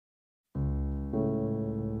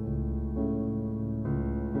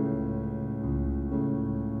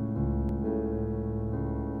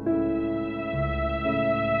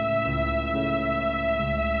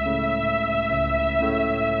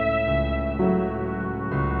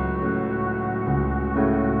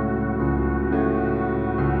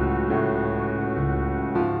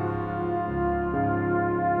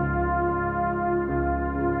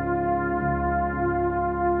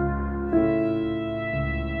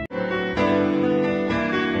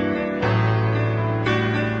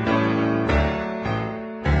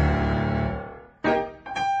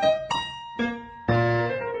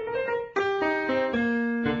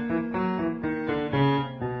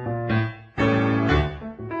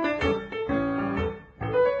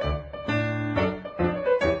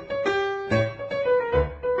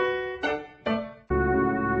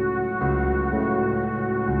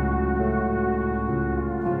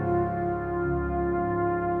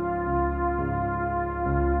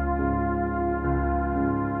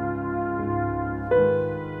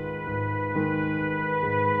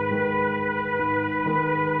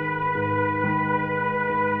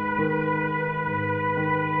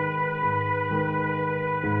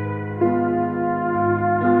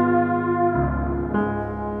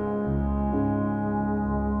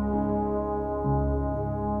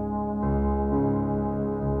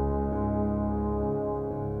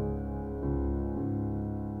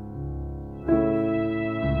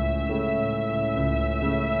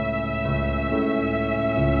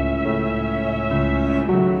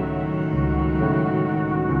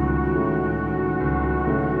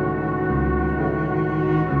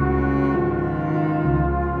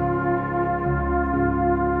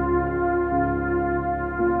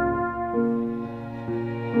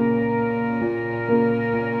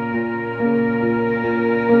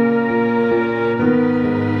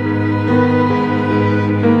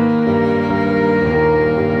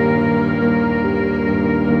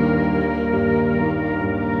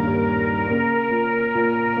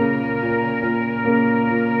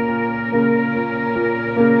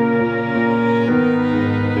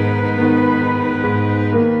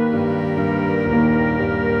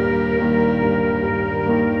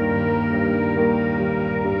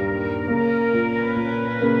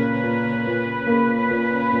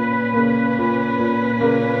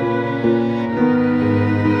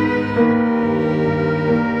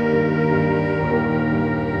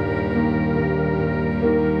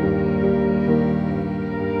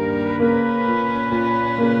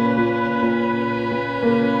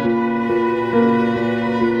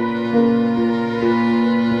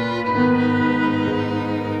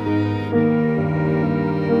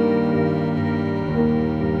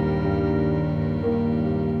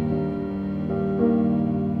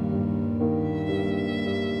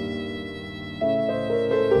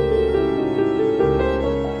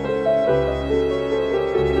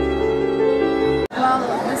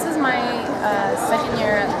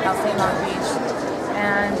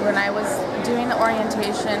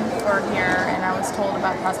application for here and I was told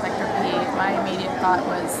about Prospector P, my immediate thought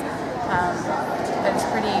was that it's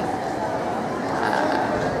pretty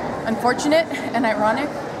unfortunate and ironic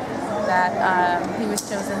that he was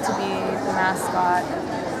chosen to be the mascot.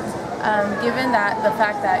 Given that the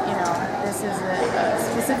fact that, you know, this is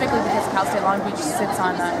specifically because Cal State Long Beach sits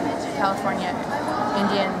on the California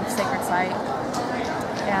Indian sacred site,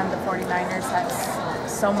 and the 49ers has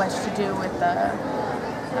so much to do with the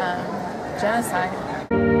genocide.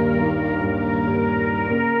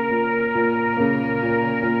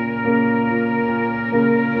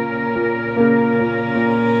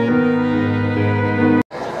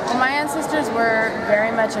 Well, my ancestors were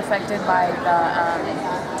very much affected by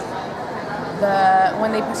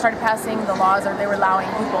when they started passing the laws, or they were allowing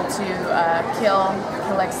people to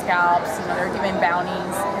collect scalps. You know, they were given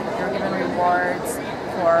bounties, they were given rewards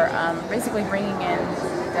for basically bringing in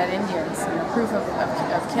dead Indians, you know, proof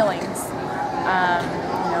of killings.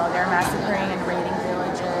 You know, they're massacring and raiding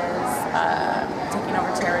villages, taking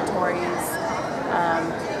over territories.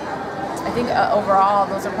 I think overall,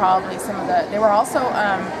 those are probably some of the. They were also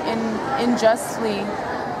unjustly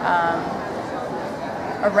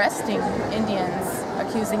arresting Indians,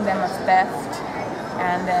 accusing them of theft,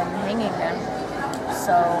 and then hanging them.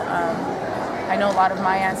 So I know a lot of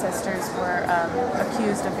my ancestors were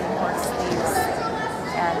accused of being horse thieves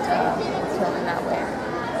and killed in that way.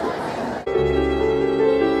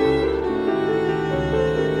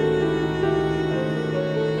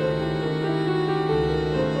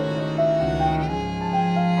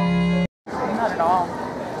 Not at all.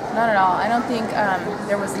 Not at all. I don't think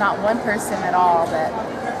there was not one person at all that,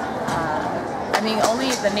 I mean, only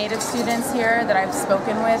the native students here that I've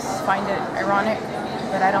spoken with find it ironic,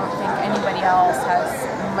 but I don't think anybody else has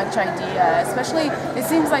much idea. Especially, it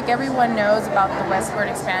seems like everyone knows about the westward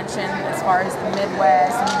expansion as far as the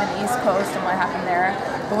Midwest and even the East Coast and what happened there.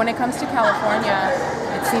 But when it comes to California,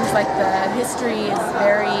 it seems like the history is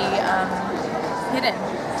very hidden.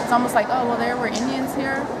 It's almost like, oh, well, there were Indians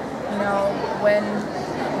here, you know, when,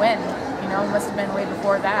 you know, it must have been way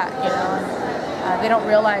before that, you know. They don't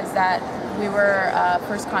realize that we were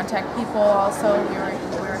first contact people also. We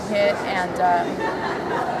were hit, and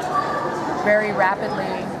very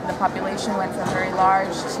rapidly the population went from very large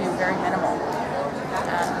to very minimal.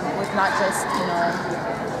 With not just, you know,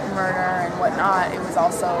 murder and whatnot, it was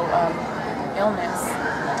also illness.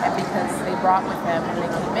 And because they brought with them, when they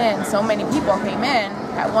came in, so many people came in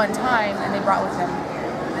at one time, and they brought with them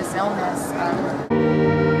this illness.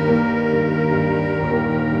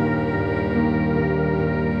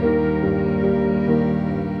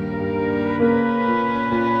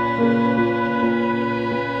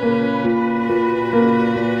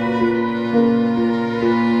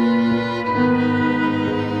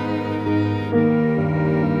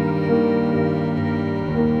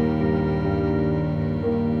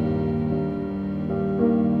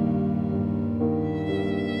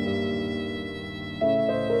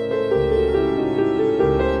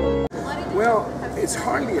 Well, it's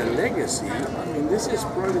hardly a legacy. I mean, this is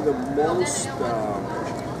probably the most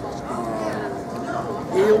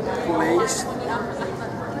ill-placed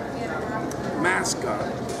mascot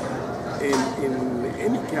in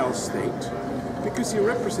any Cal State, because he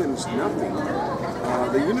represents nothing.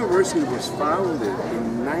 The university was founded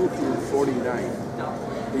in 1949,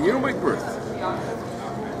 the year of my birth.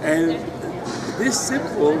 And this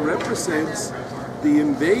symbol represents the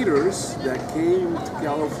invaders that came to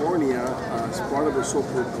California as part of the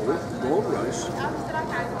so-called gold rush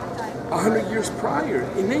 100 years prior,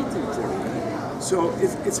 in 1849. So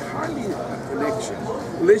it's hardly a connection,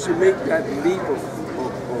 unless you make that leap of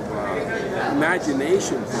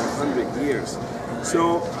imagination for 100 years.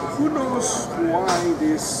 So who knows why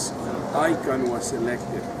this icon was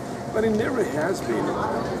selected, but it never has been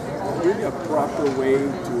really a proper way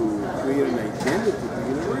to create an identity to the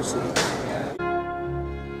university.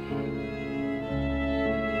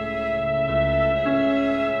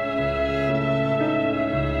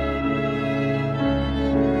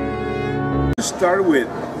 Start with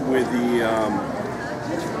the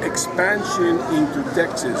expansion into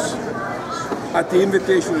Texas. At the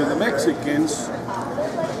invitation of the Mexicans,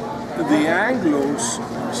 the Anglos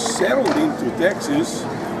settled into Texas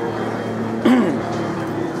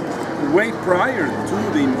way prior to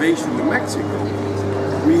the invasion of Mexico.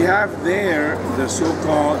 We have there the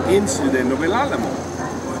so-called incident of El Alamo,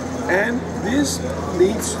 and this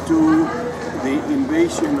leads to the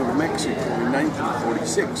invasion of Mexico in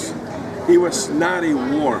 1946. It was not a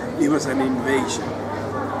war, it was an invasion.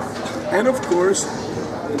 And of course,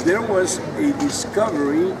 there was a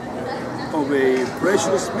discovery of a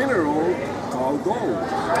precious mineral called called gold.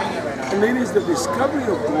 And it is the discovery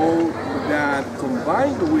of gold that,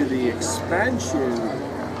 combined with the expansion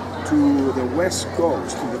to the West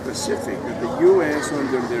Coast, to the Pacific, that the U.S.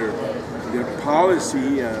 under their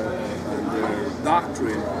policy and their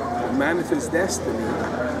doctrine of manifest destiny,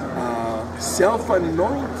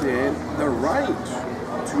 self-anointed the right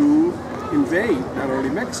to invade not only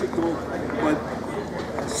Mexico, but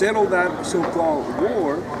settle that so-called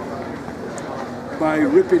war by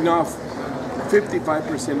ripping off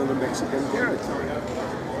 55% of the Mexican territory.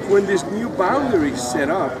 When this new boundary is set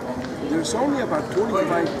up, there's only about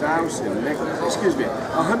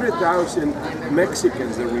 100,000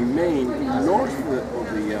 Mexicans that remain north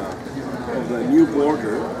of the new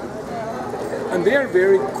border, and they are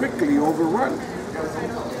very quickly overrun.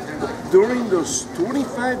 During those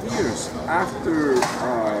 25 years after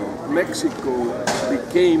Mexico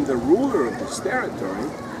became the ruler of this territory,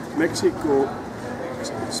 Mexico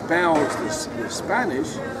expelled the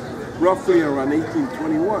Spanish roughly around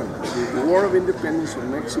 1821. The War of Independence of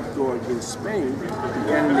Mexico against Spain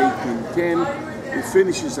began in 1810. It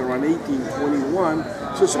finishes around 1821.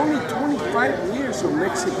 So it's only 25 years of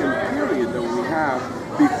Mexican period that we have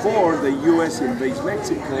before the U.S. invades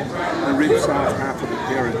Mexico and rips off half of the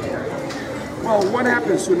territory. Well, what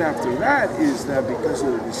happens soon after that is that because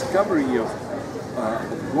of the discovery of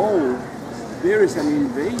gold, there is an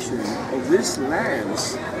invasion of these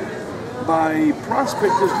lands by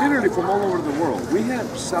prospectors literally from all over the world. We have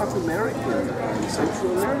South American and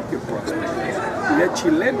Central American prospectors. We had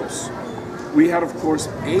Chilenos. We had, of course,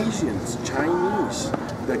 Asians, Chinese,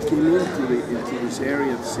 that came into this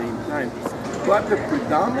area at the same time. But the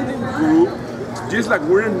predominant group, just like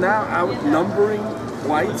we're now outnumbering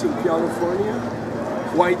whites in California,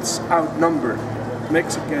 whites outnumbered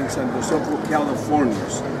Mexicans and the so-called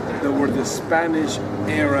Californians that were the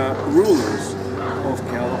Spanish-era rulers of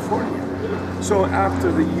California. So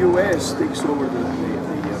after the U.S. takes over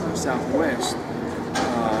the Southwest,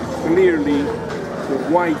 clearly the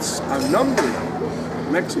whites outnumber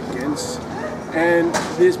Mexicans, and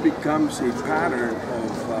this becomes a pattern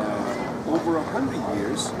of over 100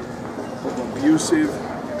 years of abusive,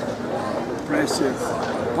 oppressive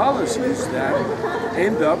policies that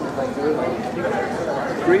end up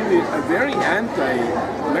creating a very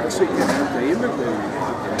anti-Mexican, anti-immigrant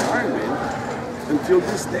environment until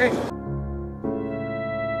this day.